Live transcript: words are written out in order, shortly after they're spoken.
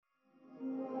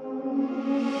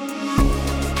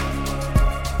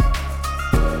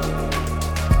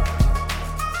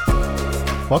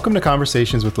Welcome to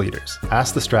Conversations with Leaders,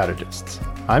 Ask the Strategists.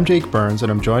 I'm Jake Burns, and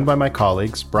I'm joined by my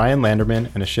colleagues Brian Landerman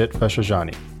and Ishit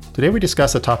Veshajani. Today we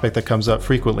discuss a topic that comes up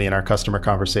frequently in our customer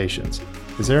conversations.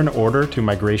 Is there an order to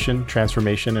migration,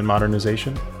 transformation, and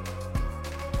modernization?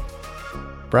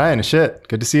 Brian, Ishit,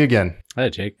 good to see you again. Hi,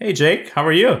 Jake. Hey, Jake. How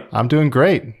are you? I'm doing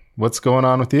great. What's going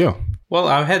on with you? Well,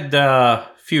 I've had a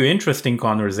few interesting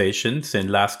conversations in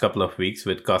the last couple of weeks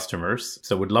with customers.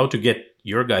 So would love to get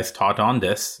your guys' thought on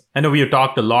this. I know we have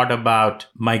talked a lot about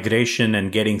migration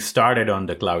and getting started on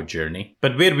the cloud journey.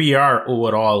 But where we are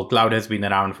overall, cloud has been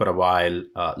around for a while.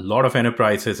 A lot of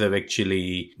enterprises have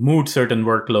actually moved certain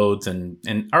workloads and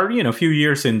are, a few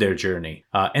years in their journey.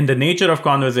 And the nature of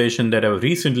conversation that have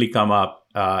recently come up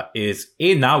is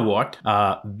A, now what?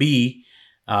 B,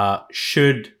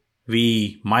 should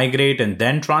we migrate and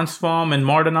then transform and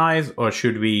modernize, or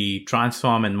should we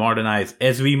transform and modernize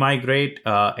as we migrate?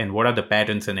 And what are the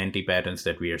patterns and anti-patterns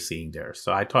that we are seeing there?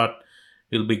 So I thought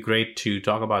it'll be great to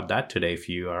talk about that today if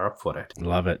you are up for it.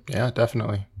 Love it. Yeah,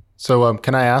 definitely. So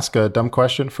can I ask a dumb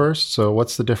question first? So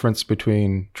what's the difference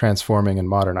between transforming and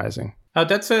modernizing?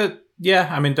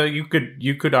 You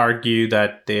could argue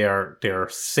that they're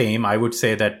same. I would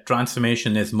say that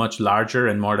transformation is much larger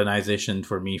and modernization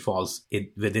for me falls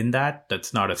within that.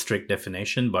 That's not a strict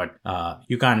definition, but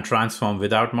you can't transform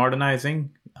without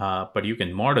modernizing, but you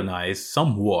can modernize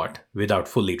somewhat without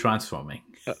fully transforming.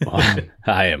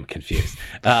 I am confused.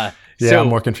 I'm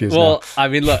more confused now. Well, I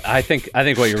mean, look, I think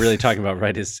what you're really talking about,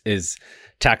 right, is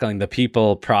tackling the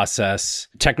people, process,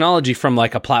 technology from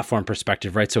like a platform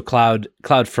perspective, right? So cloud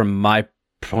from my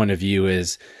point of view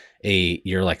is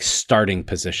your like starting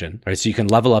position, right? So you can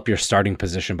level up your starting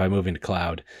position by moving to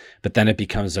cloud, but then it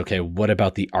becomes, okay, what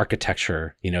about the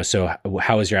architecture? So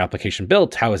how is your application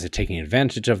built? How is it taking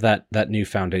advantage of that new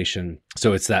foundation?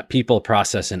 So it's that people,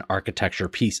 process, and architecture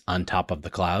piece on top of the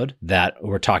cloud that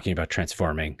we're talking about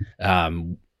transforming.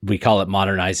 We call it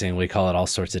modernizing. We call it all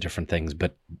sorts of different things.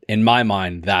 But in my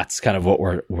mind, that's kind of what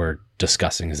we're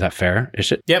discussing. Is that fair?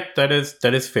 Is it? Yep, that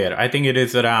is fair. I think it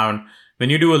is around when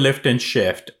you do a lift and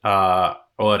shift,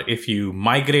 or if you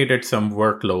migrated some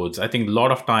workloads. I think a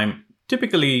lot of time,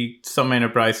 typically some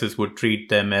enterprises would treat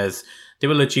them as they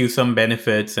will achieve some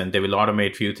benefits and they will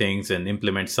automate few things and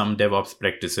implement some DevOps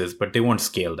practices, but they won't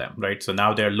scale them, right? So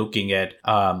now they're looking at,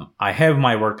 I have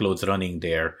my workloads running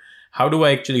there. How do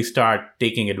I actually start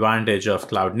taking advantage of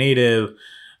cloud native,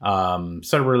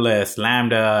 serverless,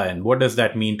 Lambda, and what does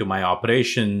that mean to my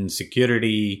operation,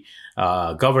 security,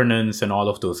 governance, and all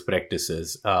of those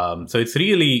practices? So it's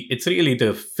really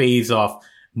the phase of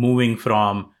moving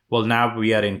from, well, now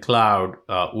we are in cloud.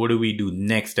 What do we do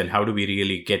next, and how do we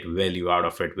really get value out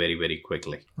of it very, very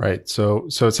quickly? Right. So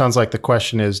it sounds like the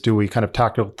question is, do we kind of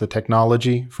tackle the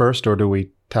technology first, or do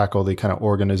we tackle the kind of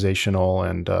organizational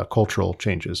and cultural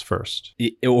changes first?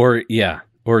 Or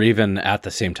even at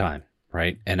the same time,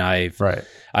 right? And I've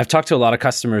talked to a lot of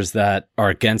customers that are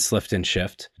against lift and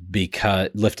shift,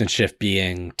 because lift and shift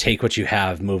being take what you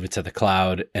have, move it to the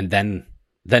cloud, and then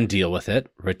deal with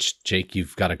it. Which, Jake,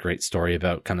 you've got a great story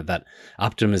about kind of that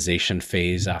optimization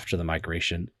phase after the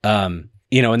migration.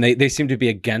 And they seem to be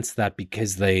against that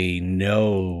because they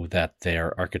know that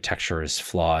their architecture is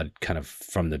flawed kind of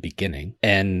from the beginning.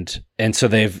 And so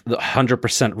they've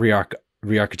 100%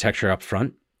 re-architecture up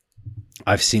front.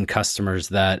 I've seen customers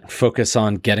that focus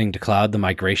on getting to cloud, the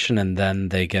migration, and then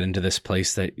they get into this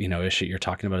place that, Ishit, you're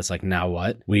talking about. It's like, now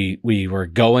what? We were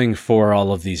going for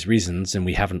all of these reasons and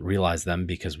we haven't realized them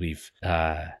because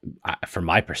from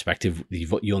my perspective,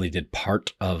 you only did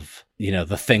part of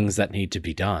the things that need to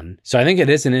be done. So I think it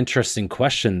is an interesting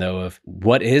question, though, of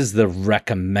what is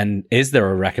is there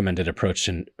a recommended approach?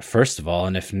 And first of all,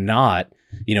 and if not,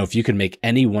 if you can make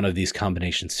any one of these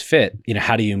combinations fit,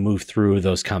 how do you move through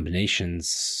those combinations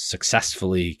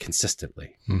successfully,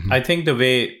 consistently? Mm-hmm. I think the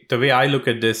way I look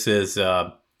at this is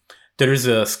there is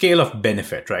a scale of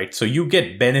benefit, right? So you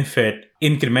get benefit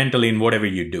incrementally in whatever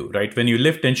you do, right? When you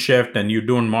lift and shift and you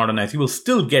don't modernize, you will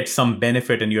still get some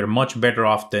benefit and you're much better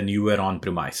off than you were on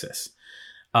premises.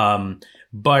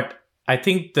 But I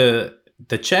think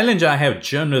the challenge I have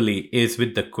generally is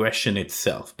with the question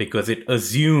itself, because it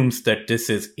assumes that this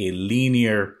is a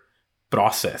linear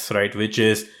process, right? Which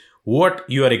is what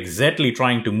you are exactly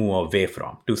trying to move away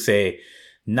from, to say,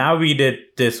 now we did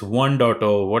this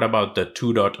 1.0, what about the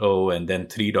 2.0 and then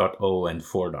 3.0 and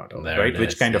 4.0, right?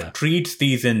 Which kind of treats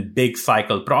these in big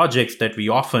cycle projects that we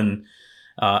often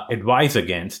advise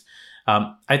against.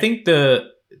 I think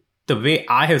the way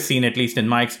I have seen, at least in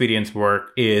my experience,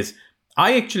 work is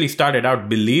I actually started out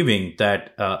believing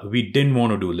that we didn't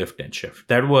want to do lift and shift.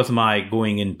 That was my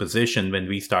going in position when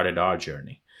we started our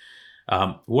journey.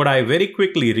 what I very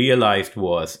quickly realized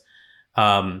was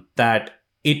that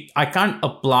I can't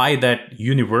apply that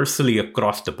universally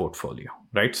across the portfolio,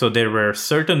 right? So there were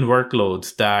certain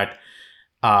workloads that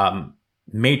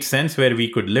made sense where we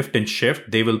could lift and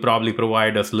shift. They will probably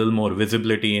provide us a little more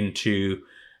visibility into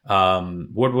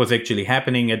what was actually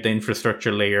happening at the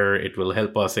infrastructure layer. It will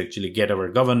help us actually get our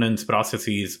governance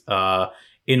processes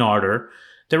in order.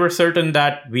 There were certain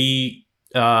that we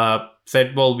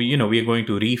said, well, we are going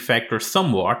to refactor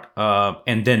somewhat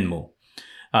and then move.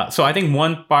 So I think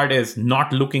one part is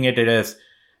not looking at it as,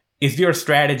 is your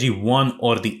strategy one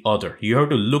or the other? You have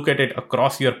to look at it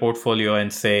across your portfolio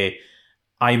and say,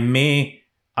 I may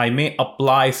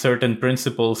apply certain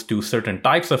principles to certain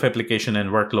types of application and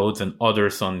workloads and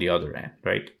others on the other end,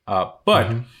 right?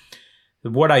 But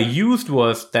what I used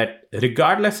was that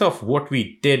regardless of what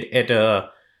we did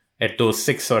at those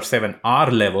 6 or 7 R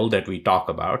level that we talk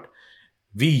about,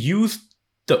 we used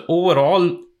the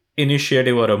overall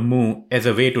initiative or a move as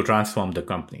a way to transform the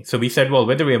company. So we said, well,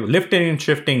 whether we have lifting and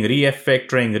shifting,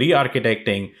 refactoring,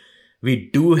 re-architecting, we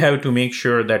do have to make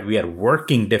sure that we are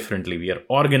working differently. We are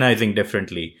organizing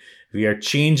differently. We are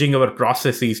changing our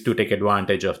processes to take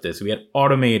advantage of this. We are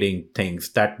automating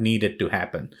things that needed to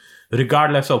happen,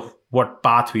 regardless of what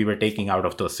path we were taking out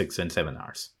of those 6 and 7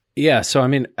 Rs. Yeah. So, I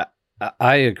mean,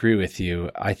 I agree with you.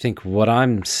 I think what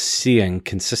I'm seeing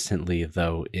consistently,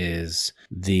 though, is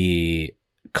the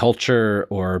culture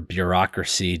or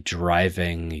bureaucracy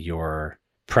driving your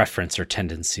preference or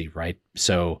tendency, right?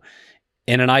 So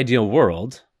in an ideal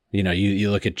world,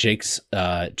 you look at Jake's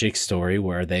story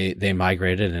where they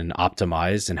migrated and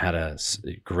optimized and had a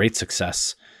great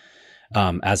success.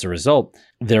 As a result,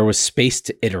 there was space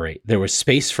to iterate. There was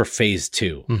space for phase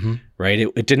 2, right?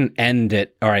 It didn't end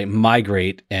at, all right,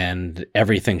 migrate and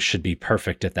everything should be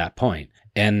perfect at that point.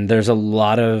 And there's a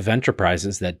lot of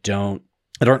enterprises that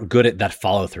aren't good at that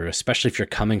follow through, especially if you're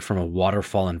coming from a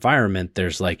waterfall environment.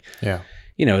 There's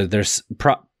there's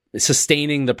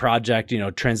sustaining the project,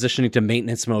 transitioning to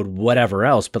maintenance mode, whatever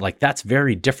else. But that's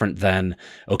very different than,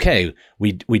 okay,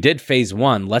 we did phase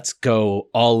 1. Let's go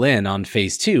all in on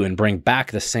phase 2 and bring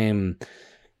back the same,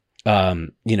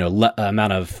 amount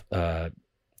of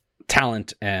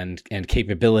talent and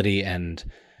capability and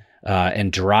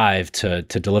drive to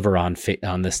deliver on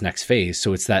this next phase.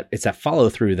 So it's that follow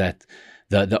through, that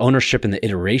the ownership and the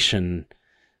iteration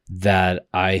that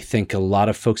I think a lot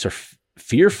of folks are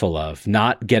fearful of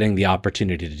not getting the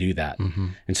opportunity to do that.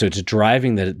 And so it's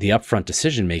driving the upfront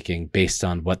decision making based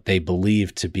on what they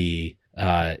believe to be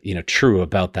true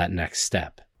about that next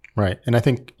step. Right. And I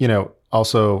think,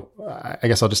 also, I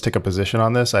guess I'll just take a position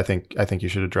on this. I think you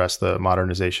should address the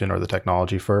modernization or the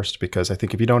technology first, because I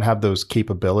think if you don't have those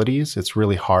capabilities, it's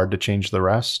really hard to change the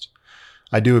rest.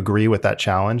 I do agree with that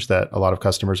challenge that a lot of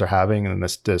customers are having, and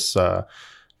this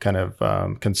kind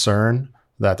of concern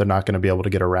that they're not going to be able to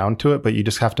get around to it. But you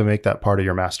just have to make that part of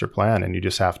your master plan, and you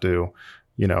just have to,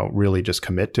 really just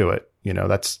commit to it.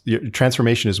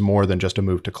 Transformation is more than just a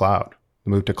move to cloud. The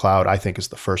move to cloud, I think, is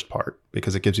the first part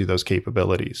because it gives you those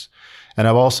capabilities. And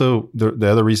I've also,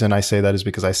 the other reason I say that is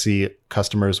because I see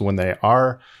customers when they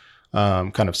are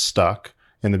kind of stuck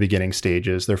in the beginning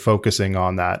stages, they're focusing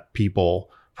on that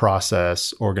people,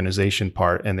 process, organization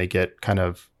part, and they get kind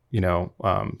of,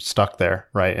 stuck there,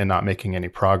 right? And not making any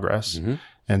progress.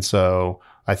 And so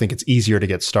I think it's easier to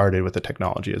get started with the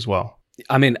technology as well.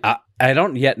 I mean, I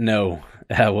don't yet know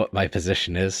what my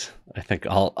position is. I think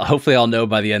hopefully I'll know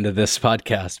by the end of this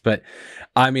podcast. But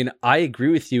I mean, I agree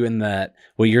with you in that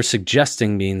what you're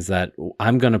suggesting means that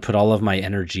I'm going to put all of my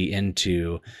energy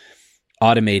into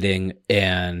automating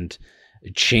and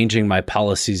changing my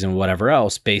policies and whatever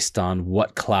else based on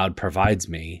what cloud provides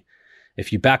me.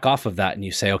 If you back off of that and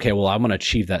you say, okay, well, I'm going to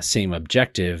achieve that same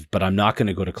objective, but I'm not going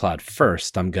to go to cloud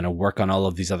first. I'm going to work on all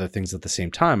of these other things at the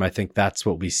same time. I think that's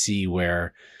what we see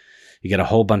where you get a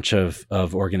whole bunch of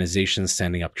organizations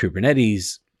standing up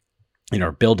Kubernetes,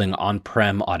 building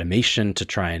on-prem automation to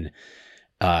try and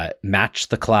match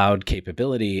the cloud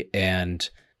capability. And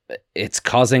it's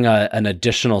causing an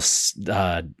additional,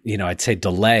 I'd say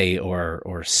delay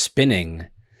or spinning,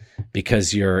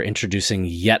 because you're introducing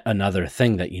yet another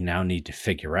thing that you now need to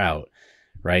figure out,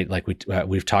 right? Like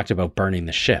we've talked about burning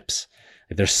the ships.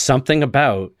 If there's something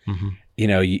about,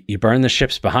 you burn the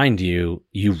ships behind you,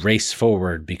 you race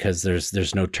forward because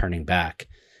there's no turning back.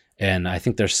 And I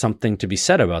think there's something to be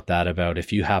said about that, about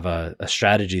if you have a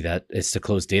strategy that is to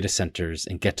close data centers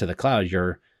and get to the cloud,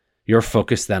 you're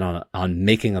focused then on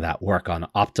making that work, on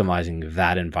optimizing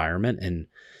that environment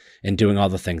and doing all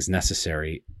the things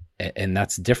necessary. And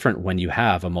that's different when you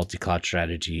have a multi-cloud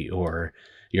strategy or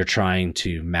you're trying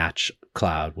to match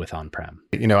cloud with on-prem.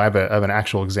 I have an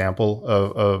actual example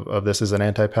of this as an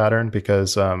anti-pattern,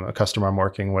 because a customer I'm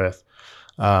working with,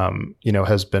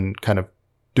 has been kind of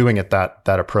doing it that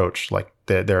approach. Like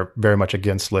they're very much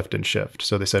against lift and shift.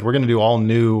 So they said, we're going to do all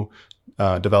new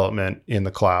development in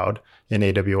the cloud in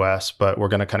AWS, but we're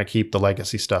going to kind of keep the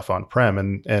legacy stuff on-prem.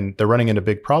 And they're running into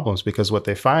big problems, because what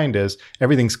they find is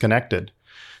everything's connected.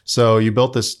 So you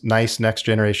built this nice next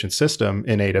generation system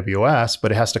in AWS,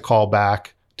 but it has to call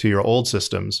back to your old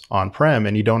systems on-prem,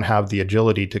 and you don't have the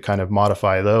agility to kind of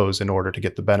modify those in order to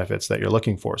get the benefits that you're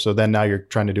looking for. So then now you're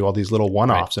trying to do all these little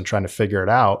one-offs and trying to figure it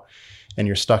out. And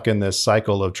you're stuck in this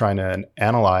cycle of trying to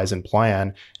analyze and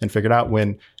plan and figure it out,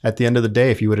 when at the end of the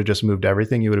day, if you would have just moved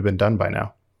everything, you would have been done by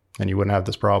now and you wouldn't have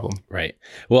this problem. Right.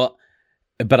 Well,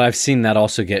 but I've seen that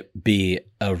also be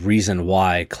a reason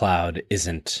why cloud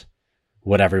isn't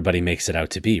what everybody makes it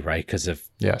out to be, right? Because if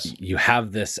you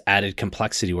have this added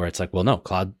complexity where it's like, well, no,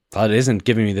 cloud isn't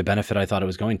giving me the benefit I thought it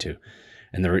was going to.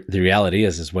 And the reality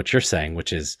is what you're saying,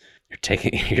 which is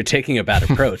you're taking a bad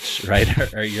approach,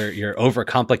 right? Or you're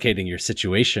overcomplicating your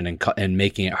situation and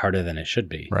making it harder than it should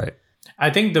be. Right. I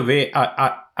think the way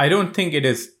I don't think it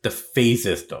is the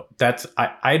phases though.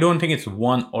 I don't think it's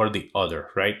one or the other,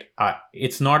 right?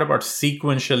 It's not about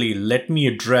sequentially, let me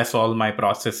address all my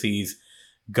processes,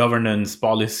 governance,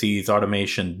 policies,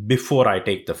 automation before I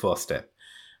take the first step.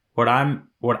 What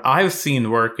I've seen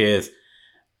work is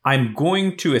I'm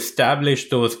going to establish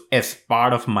those as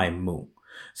part of my move.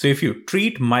 So if you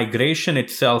treat migration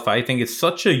itself, I think it's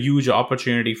such a huge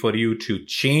opportunity for you to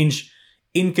change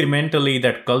incrementally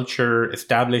that culture,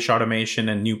 establish automation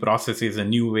and new processes, a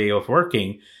new way of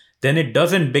working. Then it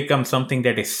doesn't become something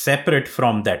that is separate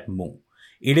from that move.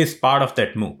 It is part of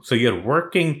that move. So you're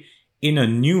working in a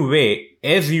new way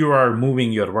as you are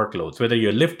moving your workloads, whether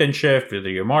you're lift and shift, whether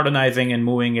you're modernizing and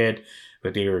moving it,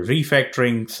 whether you're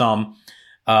refactoring some.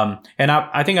 And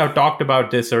I think I've talked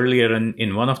about this earlier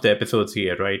in one of the episodes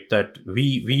here, right? That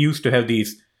we used to have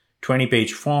these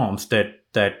 20-page forms that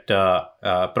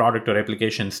product or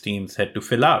applications teams had to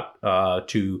fill out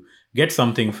to get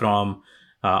something from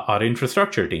our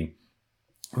infrastructure team.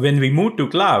 When we moved to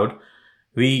cloud,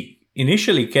 we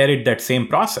initially carried that same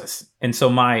process. And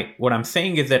so what I'm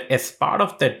saying is that as part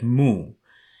of that move,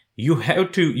 you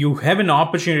have an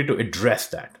opportunity to address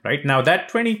that, right? Now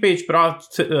that 20-page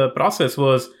process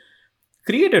was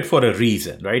created for a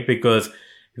reason, right? Because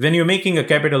when you're making a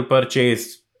capital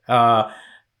purchase for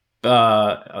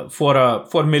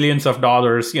millions of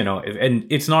dollars, and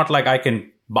it's not like I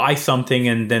can buy something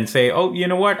and then say, oh, you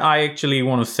know what? I actually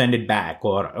want to send it back,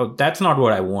 or oh, that's not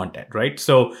what I wanted, right?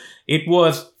 So it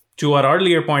was, to our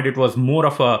earlier point, it was more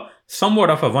of somewhat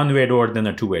of a one-way door than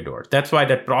a two-way door. That's why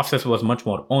that process was much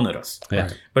more onerous. Yeah.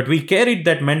 But we carried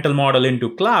that mental model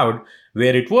into cloud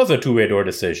where it was a two-way door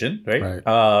decision, right?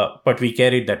 But we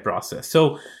carried that process.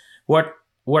 So what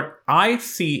I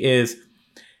see is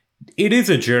it is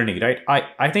a journey, right?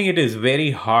 I think it is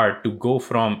very hard to go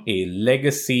from a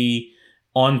legacy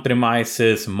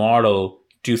on-premises model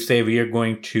to say we are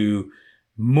going to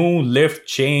move, lift,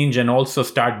 change, and also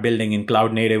start building in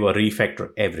cloud native or refactor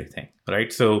everything,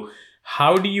 right? So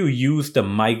how do you use the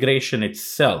migration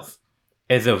itself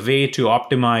as a way to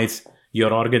optimize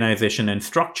your organization and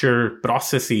structure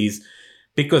processes?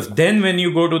 Because then when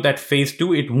you go to that phase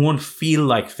 2, it won't feel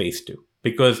like phase 2,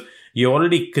 because you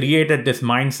already created this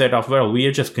mindset of, well, we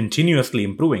are just continuously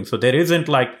improving. So there isn't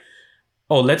like,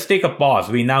 oh, let's take a pause.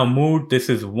 We now moved. This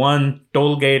is one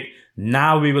toll gate.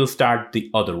 Now we will start the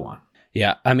other one.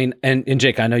 Yeah. I mean, and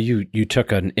Jake, I know you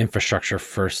took an infrastructure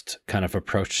first kind of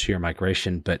approach to your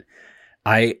migration, but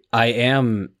I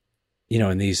am,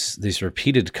 in these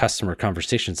repeated customer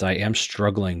conversations, I am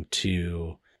struggling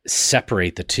to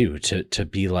separate the two, to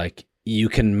be like, you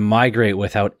can migrate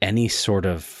without any sort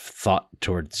of thought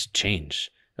towards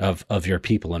change of your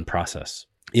people and process.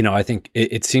 I think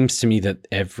it seems to me that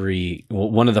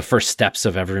one of the first steps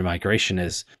of every migration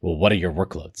is, well, what are your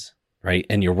workloads, right?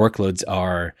 And your workloads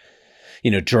are,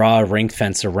 draw a ring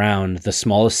fence around the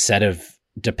smallest set of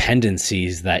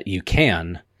dependencies that you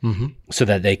can, so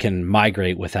that they can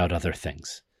migrate without other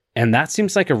things. And that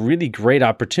seems like a really great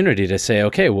opportunity to say,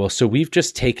 okay, well, so we've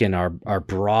just taken our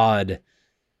broad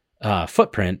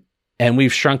footprint and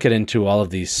we've shrunk it into all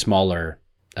of these smaller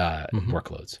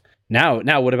workloads. Now,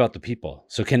 what about the people?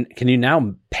 So can you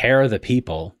now pair the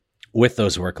people with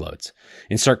those workloads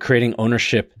and start creating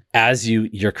ownership as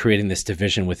you're creating this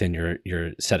division within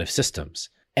your set of systems?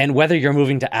 And whether you're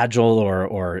moving to Agile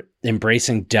or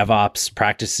embracing DevOps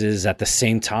practices at the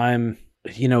same time,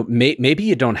 maybe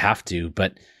you don't have to,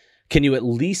 but can you at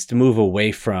least move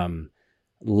away from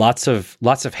lots of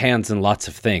hands and lots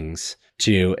of things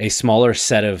to a smaller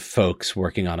set of folks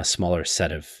working on a smaller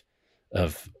set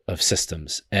of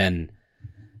systems. And,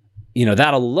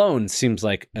 that alone seems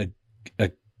like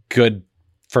a good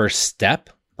first step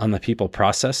on the people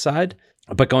process side.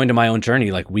 But going to my own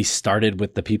journey, like we started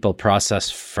with the people process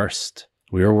first.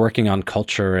 We were working on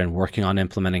culture and working on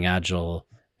implementing Agile,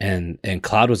 and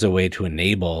cloud was a way to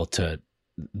enable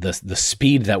the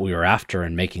speed that we were after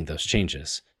in making those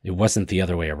changes. It wasn't the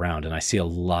other way around. And I see a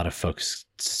lot of folks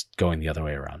going the other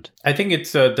way around. I think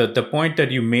it's the point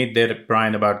that you made there,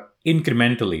 Brian, about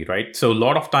incrementally, right? So a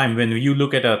lot of time when you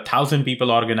look at 1,000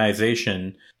 people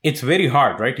organization, it's very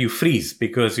hard, right? You freeze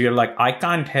because you're like, I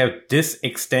can't have this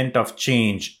extent of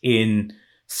change in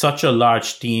such a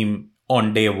large team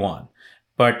on day one.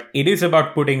 But it is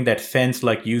about putting that fence,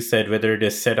 like you said, whether it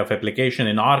is set of application.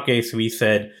 In our case, we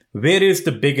said, where is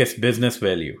the biggest business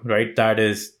value, right? That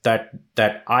is that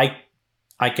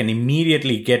I can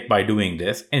immediately get by doing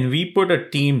this. And we put a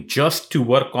team just to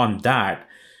work on that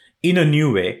in a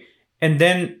new way. And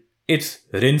then it's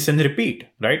rinse and repeat,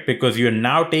 right? Because you're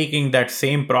now taking that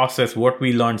same process, what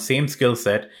we learned, same skill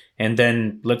set. And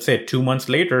then let's say 2 months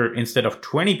later, instead of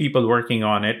 20 people working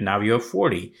on it, now you have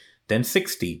 40, then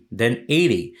 60, then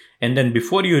 80. And then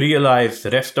before you realize the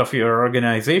rest of your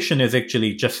organization is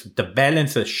actually just the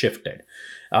balance has shifted.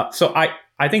 So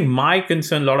I think my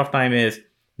concern a lot of time is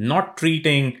not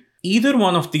treating either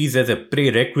one of these as a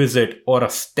prerequisite or a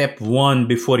step one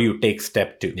before you take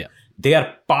step two. Yeah. They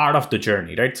are part of the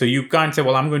journey, right? So you can't say,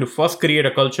 well, I'm going to first create a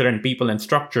culture and people and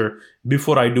structure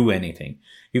before I do anything.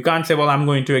 You can't say, well, I'm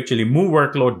going to actually move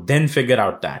workload, then figure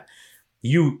out that.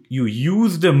 You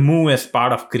use the move as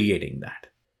part of creating that.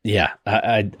 Yeah,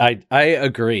 I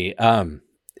agree. And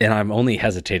I'm only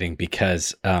hesitating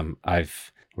because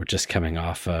we're just coming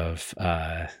off of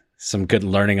some good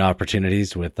learning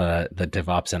opportunities with the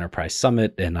DevOps Enterprise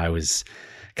Summit, and I was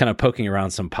kind of poking around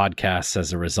some podcasts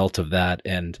as a result of that.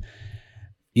 And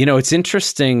it's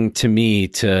interesting to me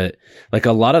to like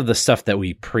a lot of the stuff that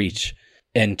we preach,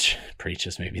 and preach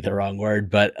is maybe the wrong word,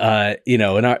 but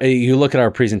you look at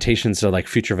our presentations, so like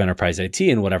future of enterprise IT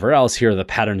and whatever else, here are the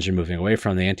patterns you're moving away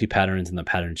from, the anti-patterns and the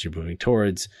patterns you're moving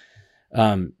towards.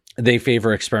 They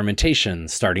favor experimentation,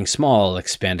 starting small,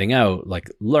 expanding out, like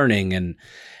learning.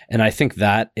 And I think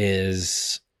that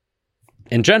is,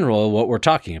 in general, what we're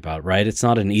talking about, right? It's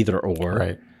not an either or,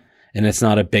 right, and it's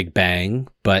not a big bang,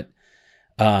 but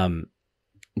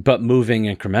moving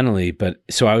incrementally. But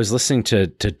so I was listening to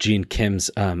Gene Kim's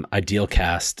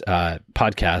Idealcast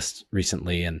podcast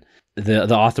recently, and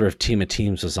the author of Team of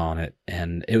Teams was on it,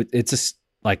 and it's just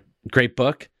like great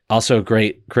book. Also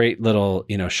great little,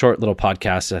 short little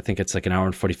podcast. I think it's like an hour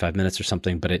and 45 minutes or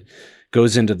something, but it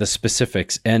goes into the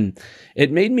specifics. And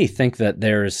it made me think that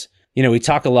there's, we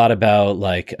talk a lot about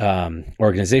like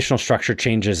organizational structure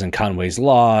changes and Conway's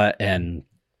Law and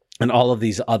all of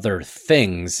these other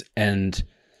things. And,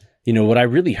 what I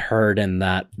really heard in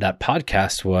that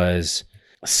podcast was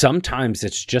sometimes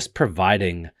it's just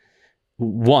providing,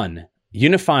 one,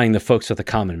 unifying the folks with a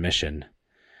common mission,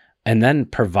 and then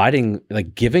providing,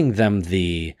 like giving them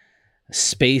the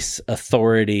space,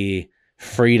 authority,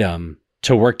 freedom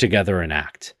to work together and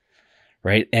act,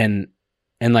 right? And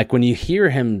like when you hear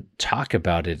him talk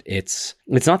about it, it's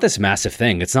not this massive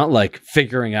thing. It's not like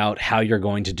figuring out how you're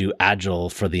going to do Agile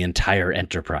for the entire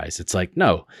enterprise. It's like,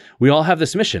 no, we all have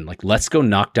this mission. Like, let's go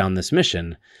knock down this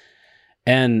mission.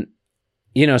 And,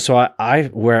 so I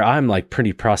where I'm like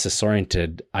pretty process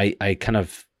oriented, I kind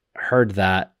of heard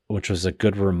that, which was a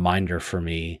good reminder for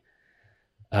me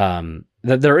that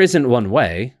there isn't one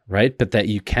way, right? But that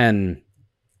you can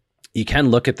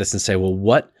look at this and say, well,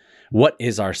 what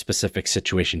is our specific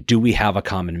situation? Do we have a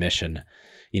common mission?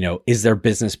 Is there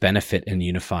business benefit in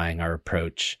unifying our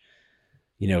approach?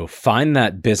 Find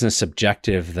that business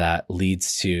objective that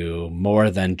leads to more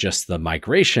than just the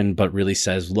migration, but really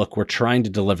says, look, we're trying to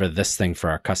deliver this thing for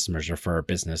our customers or for our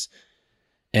business,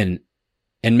 and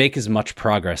make as much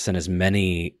progress in as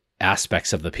many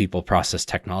aspects of the people, process,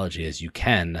 technology as you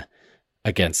can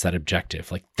against that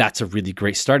objective. Like, that's a really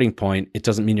great starting point. It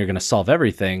doesn't mean you're going to solve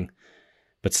everything,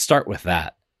 but start with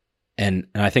that. And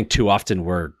I think too often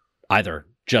we're either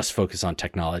just focus on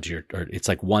technology or it's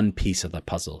like one piece of the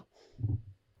puzzle.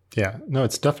 Yeah, no,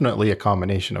 it's definitely a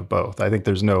combination of both. I think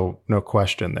there's no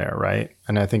question there, right?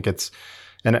 And I think it's,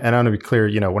 and I want to be clear,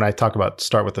 when I talk about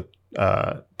start with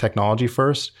the technology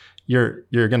first, you're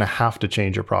going to have to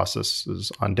change your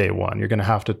processes on day one. You're going to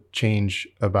have to change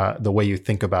about the way you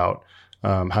think about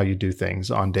how you do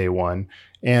things on day one.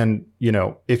 And,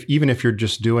 even if you're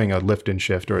just doing a lift and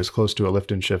shift or as close to a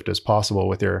lift and shift as possible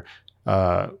with your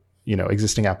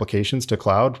existing applications to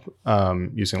cloud,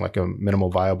 using like a minimal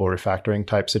viable refactoring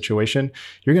type situation,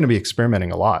 you're going to be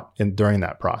experimenting a lot during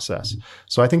that process.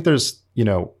 So I think there's,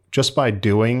 just by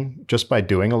doing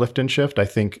a lift and shift, I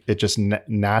think it just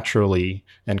naturally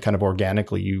and kind of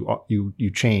organically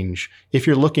you change. If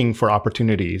you're looking for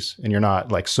opportunities and you're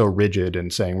not like so rigid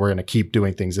and saying we're going to keep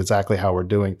doing things exactly how we're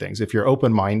doing things. If you're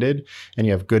open-minded and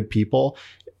you have good people,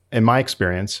 in my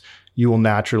experience, you will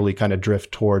naturally kind of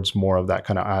drift towards more of that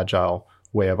kind of agile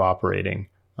way of operating.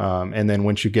 And then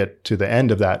once you get to the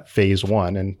end of that phase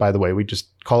one, and by the way, we just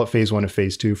call it phase one and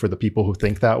phase two for the people who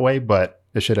think that way, but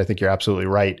Ishit, I think you're absolutely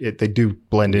right. They do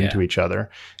blend into each other.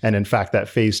 And in fact, that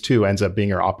phase two ends up being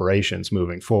your operations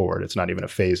moving forward. It's not even a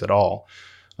phase at all.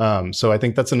 So I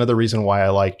think that's another reason why I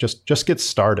like just get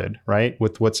started, right?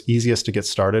 With what's easiest to get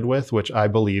started with, which I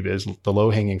believe is the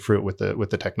low hanging fruit with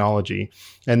the technology,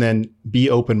 and then be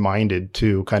open-minded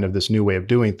to kind of this new way of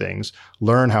doing things,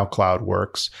 learn how cloud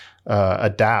works,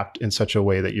 adapt in such a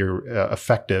way that you're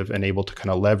effective and able to kind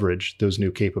of leverage those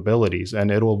new capabilities, and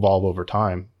it'll evolve over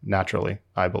time naturally,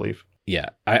 I believe. Yeah.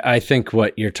 I think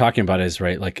what you're talking about is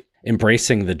right, like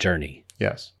embracing the journey.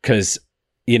 Yes. Because,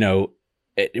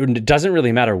 it doesn't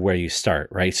really matter where you start,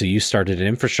 right? So you started in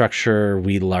infrastructure.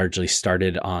 We largely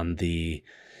started on the,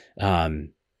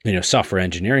 software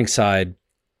engineering side.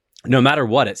 No matter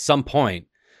what, at some point,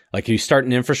 like you start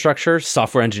in infrastructure,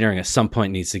 software engineering at some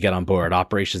point needs to get on board.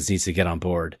 Operations needs to get on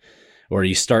board. Or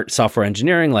you start software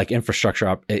engineering, like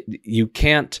infrastructure, you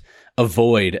can't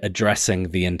avoid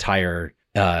addressing the entire,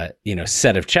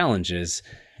 set of challenges.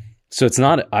 So it's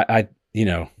not,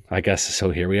 I guess,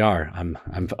 so here we are.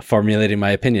 I'm formulating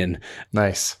my opinion.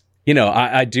 Nice.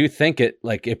 I do think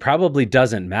it probably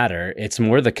doesn't matter. It's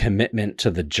more the commitment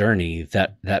to the journey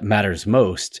that matters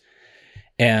most,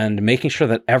 and making sure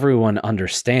that everyone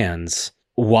understands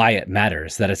why it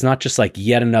matters, that it's not just like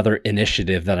yet another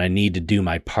initiative that I need to do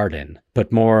my part in,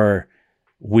 but more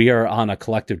we are on a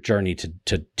collective journey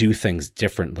to do things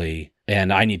differently,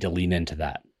 and I need to lean into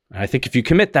that. I think if you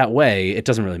commit that way, it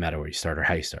doesn't really matter where you start or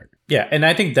how you start. Yeah, and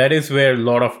I think that is where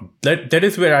that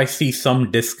is where I see some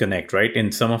disconnect, right?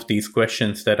 In some of these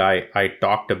questions that I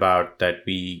talked about that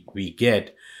we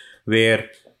get, where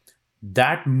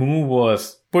that move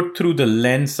was put through the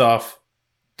lens of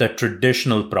the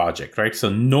traditional project, right? So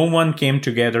no one came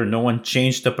together, no one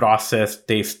changed the process.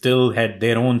 They still had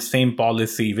their own same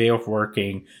policy, way of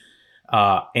working.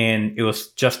 And it was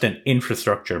just an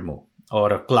infrastructure move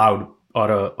or a cloud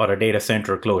or a data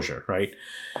center closure, right?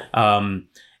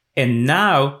 And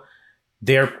now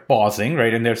they're pausing,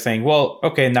 right? And they're saying, well,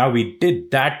 okay, now we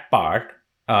did that part.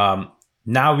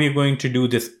 Now we're going to do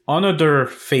this another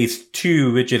phase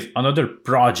two, which is another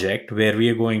project where we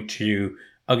are going to,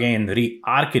 again,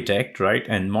 re-architect, right?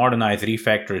 And modernize,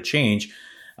 refactor, change.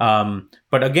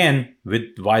 But again,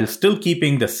 while still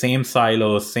keeping the same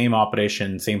silos, same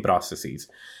operations, same processes.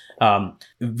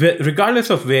 Regardless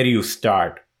of where you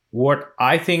start, what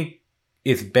I think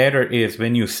is better is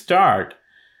when you start,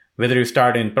 whether you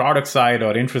start in product side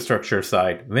or infrastructure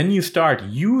side, when you start,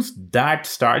 use that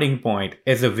starting point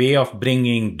as a way of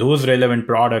bringing those relevant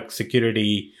product,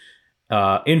 security,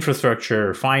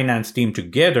 infrastructure, finance team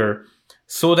together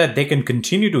so that they can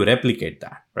continue to replicate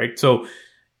that, right? So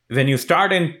when you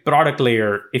start in product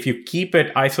layer, if you keep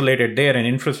it isolated there and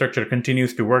infrastructure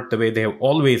continues to work the way they have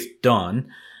always done,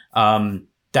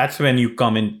 that's when you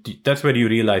come in, that's where you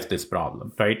realize this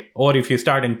problem, right? Or if you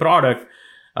start in product,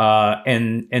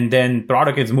 and then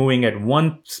product is moving at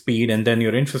one speed and then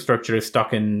your infrastructure is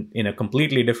stuck in a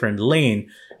completely different lane,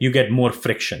 you get more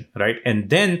friction, right? And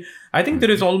then I think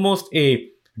there is almost a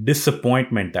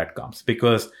disappointment that comes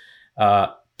because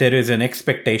there is an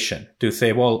expectation to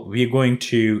say, well, we're going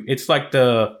to, it's like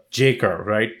the J curve,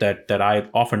 right? That I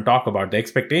often talk about. The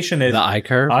expectation is the I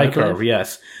curve. I curve,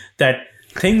 yes. That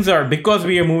things are, because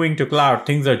we are moving to cloud,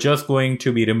 things are just going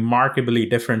to be remarkably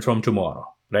different from tomorrow,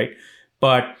 right?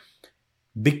 But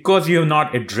because you have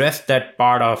not addressed that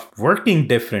part of working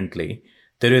differently,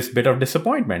 there is a bit of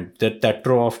disappointment, that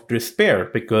throw of despair,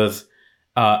 because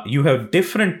you have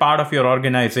different part of your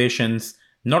organizations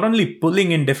not only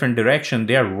pulling in different direction,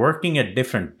 they are working at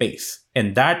different pace.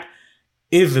 And that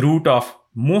is root of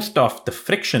most of the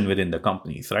friction within the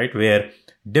companies, right? Where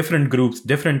different groups,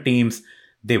 different teams,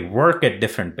 they work at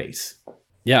different pace.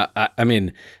 Yeah, I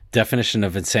mean, definition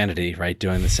of insanity, right?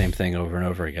 Doing the same thing over and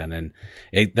over again. And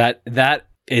that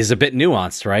is a bit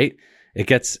nuanced, right? It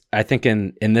gets, I think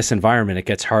in this environment, it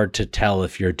gets hard to tell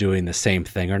if you're doing the same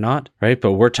thing or not, right?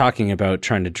 But we're talking about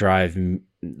trying to drive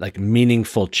like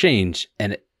meaningful change,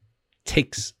 and it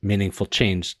takes meaningful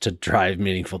change to drive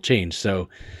meaningful change. So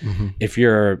if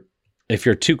you're if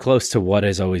you're too close to what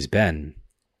has always been,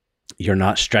 you're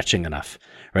not stretching enough,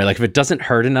 right? Like if it doesn't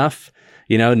hurt enough,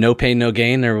 no pain, no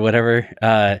gain or whatever,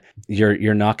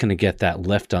 you're not going to get that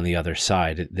lift on the other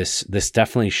side. This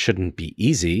definitely shouldn't be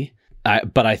easy.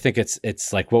 But I think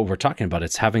it's like what we're talking about.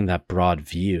 It's having that broad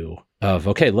view of,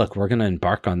 okay, look, we're going to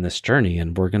embark on this journey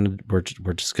and we're going to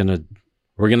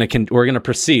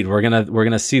proceed. We're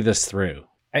going to see this through.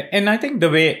 And I think the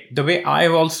way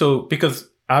I've also, because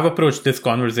I've approached this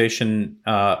conversation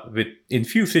in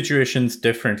few situations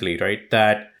differently, right?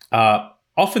 That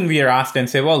often we are asked and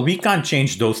say, well, we can't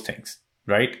change those things,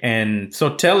 right? And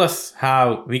so tell us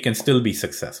how we can still be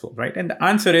successful, right? And the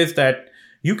answer is that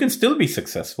you can still be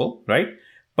successful, right?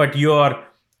 But your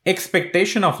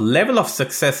expectation of level of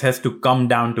success has to come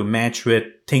down to match with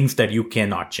things that you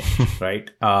cannot change, right?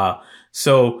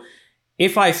 So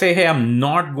if I say, hey, I'm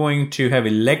not going to have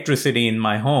electricity in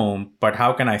my home, but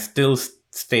how can I still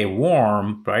stay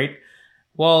warm, right?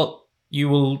 Well, you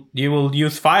will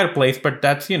use fireplace, but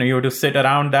that's, you have to sit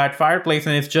around that fireplace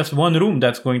and it's just one room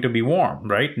that's going to be warm,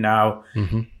 right? Now,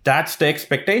 that's the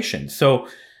expectation. So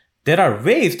there are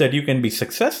ways that you can be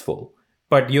successful,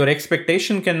 but your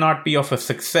expectation cannot be of a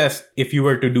success if you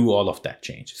were to do all of that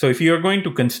change. So if you're going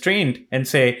to constrain and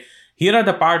say, here are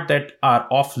the parts that are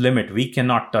off limit, we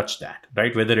cannot touch that,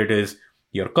 right? Whether it is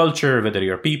your culture, whether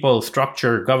your people,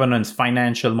 structure, governance,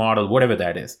 financial model, whatever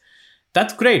that is.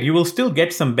 That's great. You will still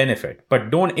get some benefit, but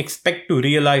don't expect to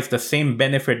realize the same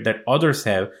benefit that others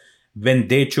have when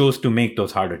they chose to make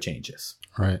those harder changes.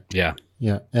 Right. Yeah.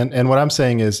 Yeah. And what I'm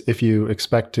saying is if you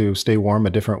expect to stay warm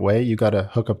a different way, you got to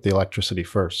hook up the electricity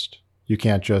first. You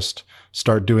can't just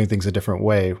start doing things a different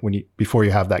way before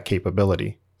you have that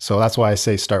capability. So that's why I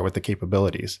say start with the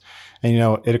capabilities. And,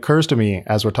 it occurs to me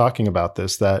as we're talking about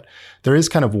this, that there is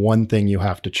kind of one thing you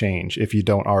have to change if you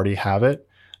don't already have it,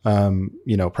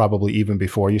 probably even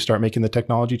before you start making the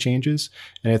technology changes.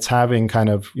 And it's having kind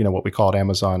of, what we call at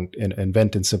Amazon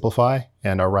invent and simplify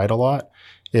and our write a lot.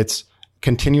 It's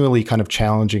continually kind of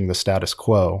challenging the status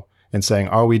quo and saying,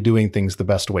 are we doing things the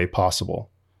best way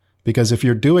possible? Because if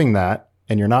you're doing that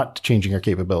and you're not changing your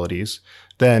capabilities,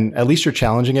 then at least you're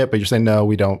challenging it, but you're saying, no,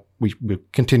 we don't, we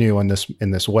continue in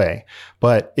this way.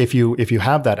 But if you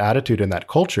have that attitude and that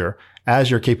culture,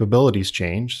 as your capabilities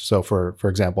change, so for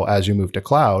example, as you move to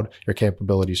cloud, your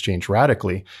capabilities change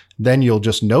radically, then you'll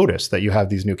just notice that you have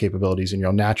these new capabilities and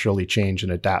you'll naturally change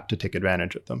and adapt to take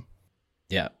advantage of them.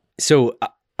 Yeah. So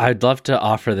I'd love to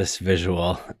offer this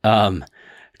visual,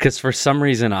 because for some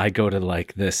reason I go to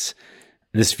like this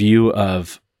view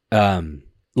of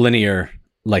linear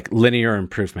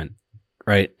improvement,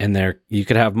 right? And there you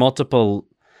could have multiple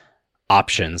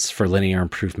options for linear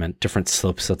improvement, different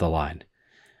slopes of the line.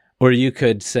 Or you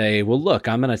could say, well, look,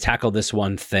 I'm going to tackle this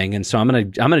one thing, and so I'm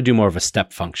going to do more of a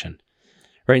step function,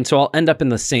 right? And so I'll end up in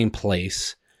the same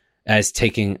place as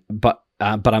taking, but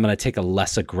I'm going to take a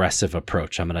less aggressive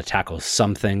approach. I'm going to tackle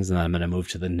some things and then I'm going to move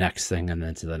to the next thing and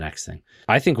then to the next thing.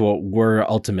 I think what we're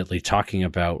ultimately talking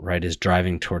about, right, is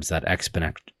driving towards that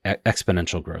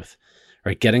exponential growth,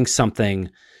 right? Getting something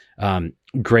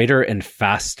greater and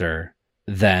faster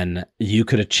than you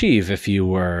could achieve if you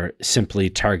were simply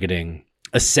targeting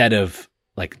a set of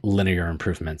like linear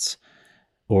improvements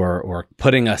or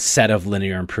putting a set of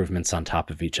linear improvements on top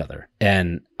of each other.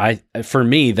 And for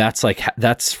me,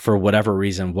 that's for whatever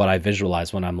reason, what I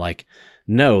visualize when I'm like,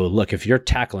 no, look, if you're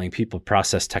tackling people,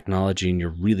 process, technology, and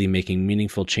you're really making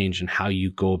meaningful change in how you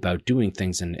go about doing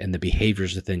things and the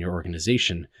behaviors within your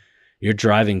organization, you're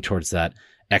driving towards that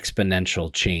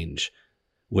exponential change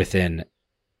within,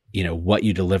 what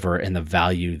you deliver and the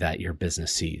value that your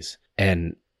business sees.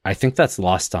 And I think that's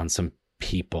lost on some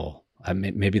people.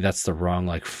 Maybe that's the wrong,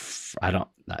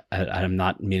 I'm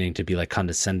not meaning to be like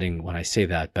condescending when I say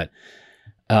that, but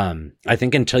I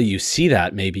think until you see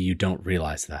that, maybe you don't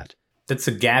realize that. That's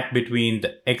a gap between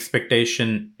the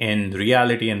expectation and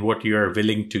reality and what you're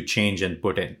willing to change and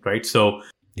put in, right? So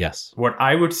yes, what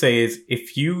I would say is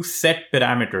if you set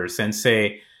parameters and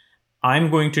say, I'm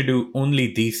going to do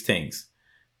only these things,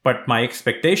 but my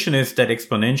expectation is that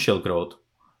exponential growth,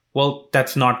 well,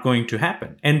 that's not going to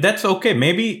happen. And that's okay.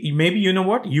 Maybe you know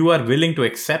what? You are willing to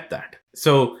accept that.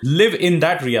 So live in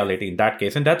that reality in that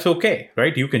case. And that's okay,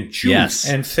 right? You can choose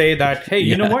and say that, hey,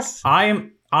 you know what? I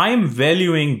am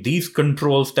valuing these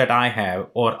controls that I have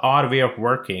or our way of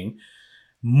working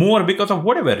more because of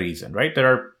whatever reason, right?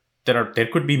 There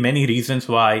could be many reasons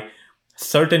why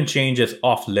certain change is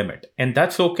off limit. And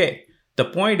that's okay. The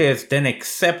point is then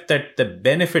accept that the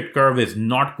benefit curve is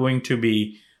not going to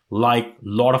be like a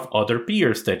lot of other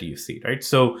peers that you see, right?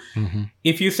 So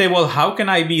if you say, well, how can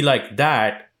I be like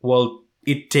that? Well,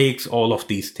 it takes all of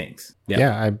these things.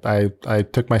 Yeah, I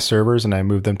took my servers and I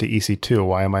moved them to EC2.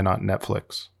 Why am I not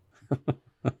Netflix?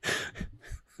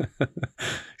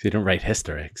 You don't write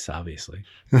historics, obviously.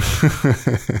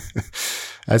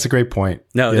 That's a great point.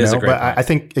 No, it is a great point. I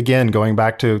think, again, going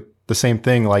back to the same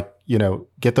thing, like,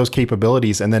 get those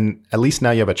capabilities, and then at least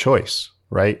now you have a choice,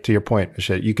 right? To your point,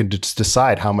 Ishit, you can just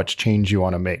decide how much change you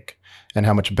want to make and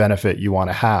how much benefit you want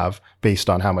to have based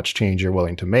on how much change you're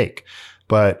willing to make.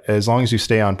 But as long as you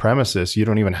stay on premises, you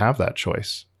don't even have that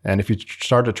choice. And if you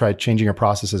start to try changing your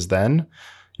processes, then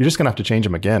you're just going to have to change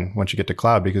them again once you get to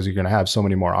cloud, because you're going to have so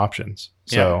many more options.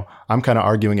 So I'm kind of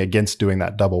arguing against doing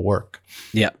that double work.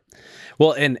 Yeah.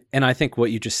 Well, and I think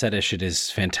what you just said, Ishit, is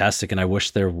fantastic. And I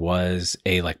wish there was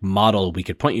a model we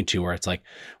could point you to where it's like,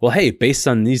 well, hey, based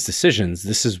on these decisions,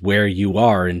 this is where you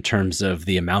are in terms of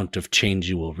the amount of change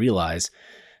you will realize.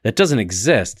 That doesn't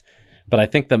exist. But I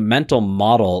think the mental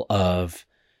model of,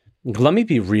 let me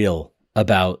be real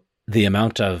about the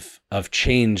amount of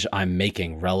change I'm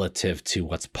making relative to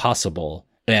what's possible.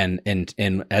 And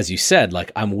as you said,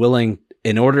 I'm willing,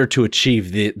 in order to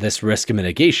achieve this risk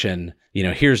mitigation,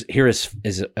 here is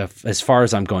as far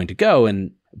as I'm going to go.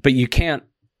 But you can't,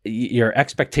 your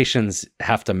expectations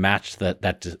have to match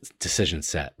that decision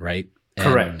set, right?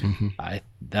 Correct.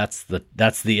 That's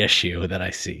the issue that I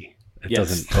see. It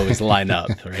doesn't always line up,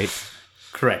 right?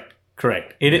 Correct.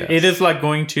 It is like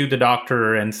going to the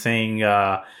doctor and saying,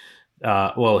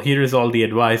 well, here is all the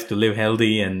advice to live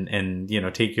healthy and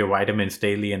take your vitamins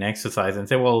daily and exercise, and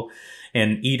say, well,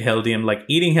 and eat healthy. And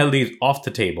eating healthy is off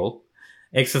the table,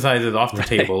 exercise is off the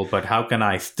table, but how can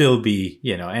I still be,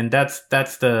 and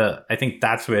I think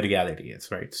that's where reality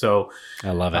is, right? So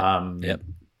I love it. Yep.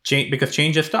 Because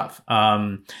change is tough.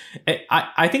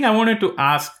 I think I wanted to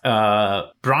ask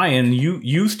Brian,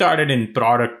 you started in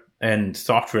product and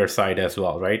software side as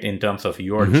well, right? In terms of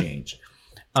your change.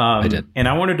 I did. And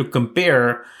I wanted to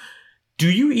compare, do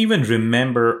you even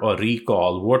remember or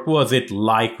recall what was it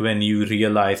like when you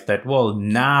realized that, well,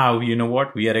 now,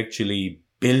 we are actually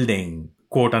building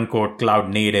quote unquote cloud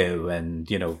native, and,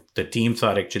 the teams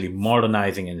are actually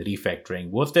modernizing and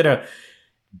refactoring. Was there a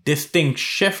distinct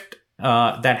shift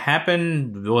that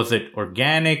happened? Was it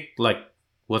organic?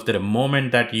 Was there a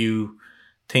moment that you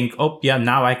think, oh yeah,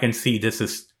 now I can see this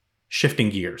is shifting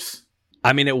gears?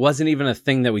 I mean, it wasn't even a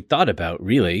thing that we thought about,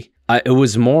 really. It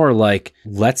was more like,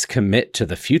 let's commit to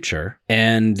the future.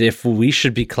 And if we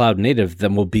should be cloud native,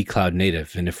 then we'll be cloud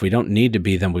native. And if we don't need to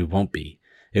be, then we won't be.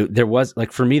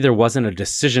 For me, there wasn't a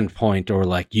decision point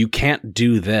or you can't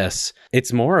do this.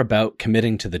 It's more about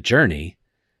committing to the journey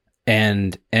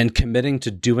and committing to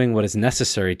doing what is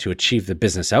necessary to achieve the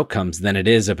business outcomes than it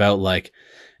is about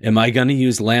am I going to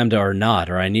use Lambda or not?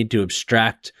 Or I need to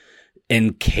abstract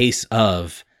in case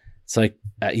of. It's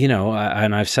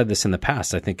and I've said this in the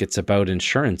past, I think it's about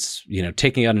insurance,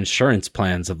 taking out insurance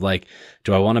plans of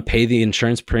do I want to pay the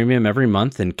insurance premium every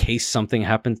month in case something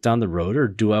happens down the road? Or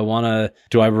do I want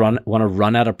to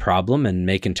run at a problem and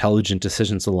make intelligent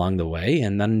decisions along the way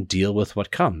and then deal with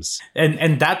what comes?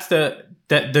 And that's the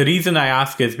reason I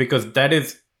ask is because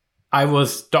I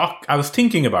was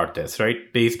thinking about this,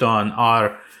 right? Based on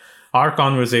our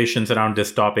conversations around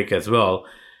this topic as well.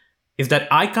 Is that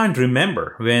I can't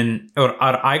remember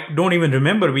I don't even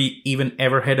remember we even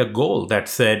ever had a goal that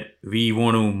said we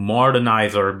want to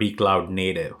modernize or be cloud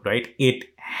native, right? It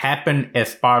happened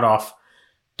as part of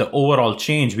the overall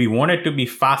change. We wanted to be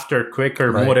faster,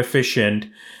 quicker, more efficient,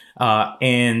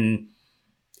 and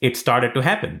it started to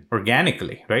happen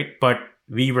organically, right? But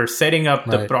we were setting up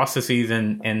the processes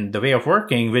and the way of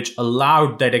working, which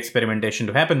allowed that experimentation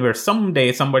to happen, where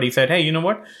someday somebody said, hey, you know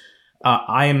what?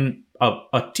 I'm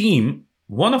a team,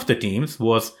 one of the teams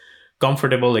was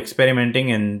comfortable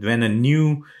experimenting. And when a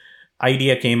new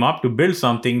idea came up to build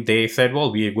something, they said,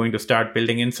 well, we are going to start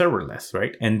building in serverless,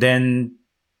 right? And then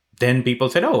people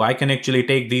said, oh, I can actually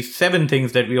take these 7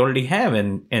 things that we already have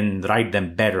and write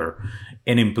them better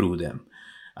and improve them.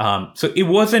 So it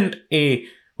wasn't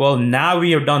well, now we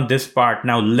have done this part.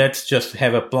 Now let's just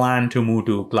have a plan to move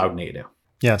to cloud native.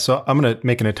 Yeah. So I'm going to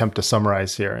make an attempt to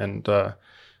summarize here, and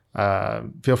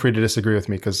feel free to disagree with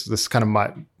me, because this is kind of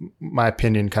my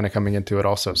opinion kind of coming into it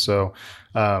also. So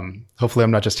hopefully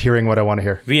I'm not just hearing what I want to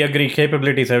hear. We agree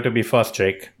capabilities have to be fast,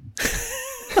 Jake.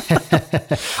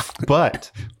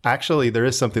 But actually there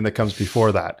is something that comes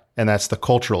before that, and that's the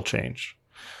cultural change.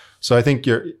 So I think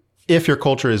if your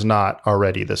culture is not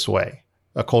already this way,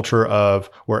 a culture of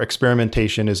where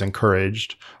experimentation is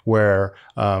encouraged, where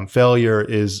failure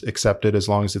is accepted as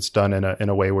long as it's done in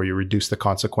a way where you reduce the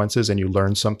consequences and you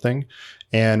learn something,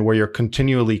 and where you're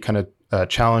continually kind of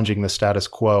challenging the status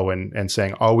quo and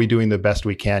saying, are we doing the best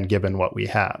we can given what we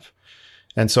have?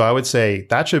 And so I would say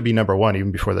that should be number one,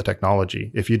 even before the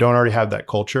technology. If you don't already have that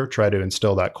culture, try to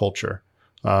instill that culture.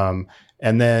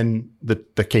 And then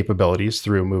the capabilities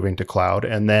through moving to cloud,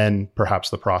 and then perhaps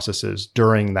the processes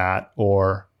during that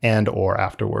or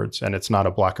afterwards. And it's not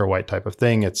a black or white type of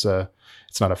thing. It's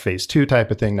not a phase 2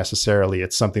 type of thing necessarily.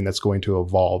 It's something that's going to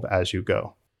evolve as you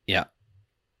go. Yeah.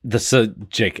 So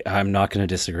Jake, I'm not going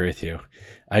to disagree with you.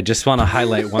 I just want to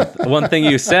highlight one thing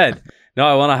you said. No,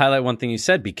 I want to highlight one thing you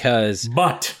said because...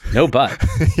 But. No, but.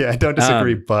 Yeah, I don't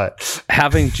disagree, but.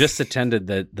 Having just attended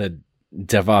the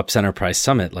DevOps Enterprise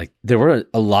Summit, like there were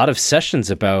a lot of sessions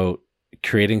about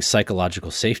creating psychological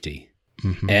safety,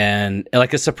 and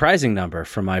like a surprising number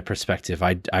from my perspective.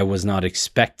 I was not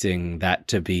expecting that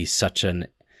to be such an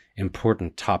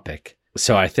important topic.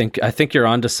 So I think you're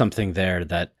onto something there.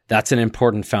 That's an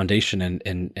important foundation.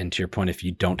 And to your point, if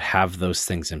you don't have those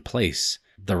things in place,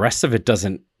 the rest of it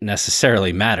doesn't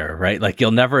necessarily matter, right? Like you'll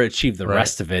never achieve the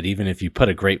rest of it, even if you put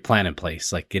a great plan in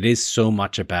place. Like it is so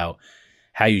much about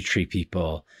how you treat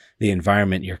people, the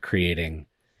environment you're creating.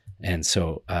 And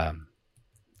so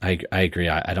I agree.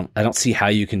 I don't see how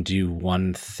you can do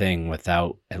one thing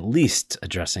without at least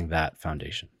addressing that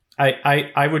foundation.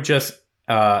 I would just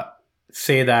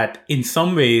say that in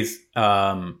some ways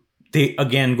they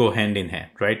again go hand in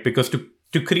hand, right? Because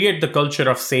to create the culture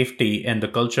of safety and the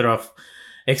culture of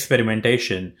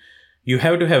experimentation, you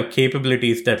have to have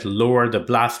capabilities that lower the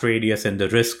blast radius and the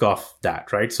risk of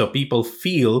that, right? So people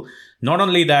feel not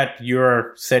only that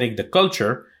you're setting the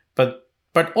culture, but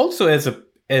also as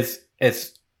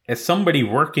somebody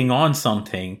working on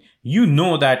something, you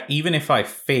know that even if I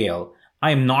fail,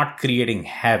 I'm not creating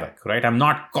havoc, right? I'm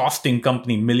not costing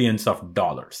company millions of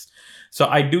dollars. So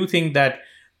I do think that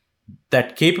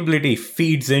capability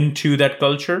feeds into that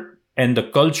culture, and the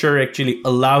culture actually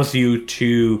allows you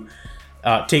to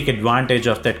take advantage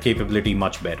of that capability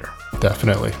much better.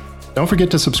 Definitely. Don't forget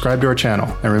to subscribe to our channel,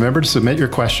 and remember to submit your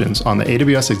questions on the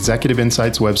AWS Executive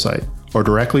Insights website or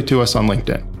directly to us on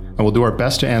LinkedIn, and we'll do our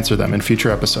best to answer them in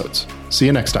future episodes. See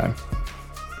you next time.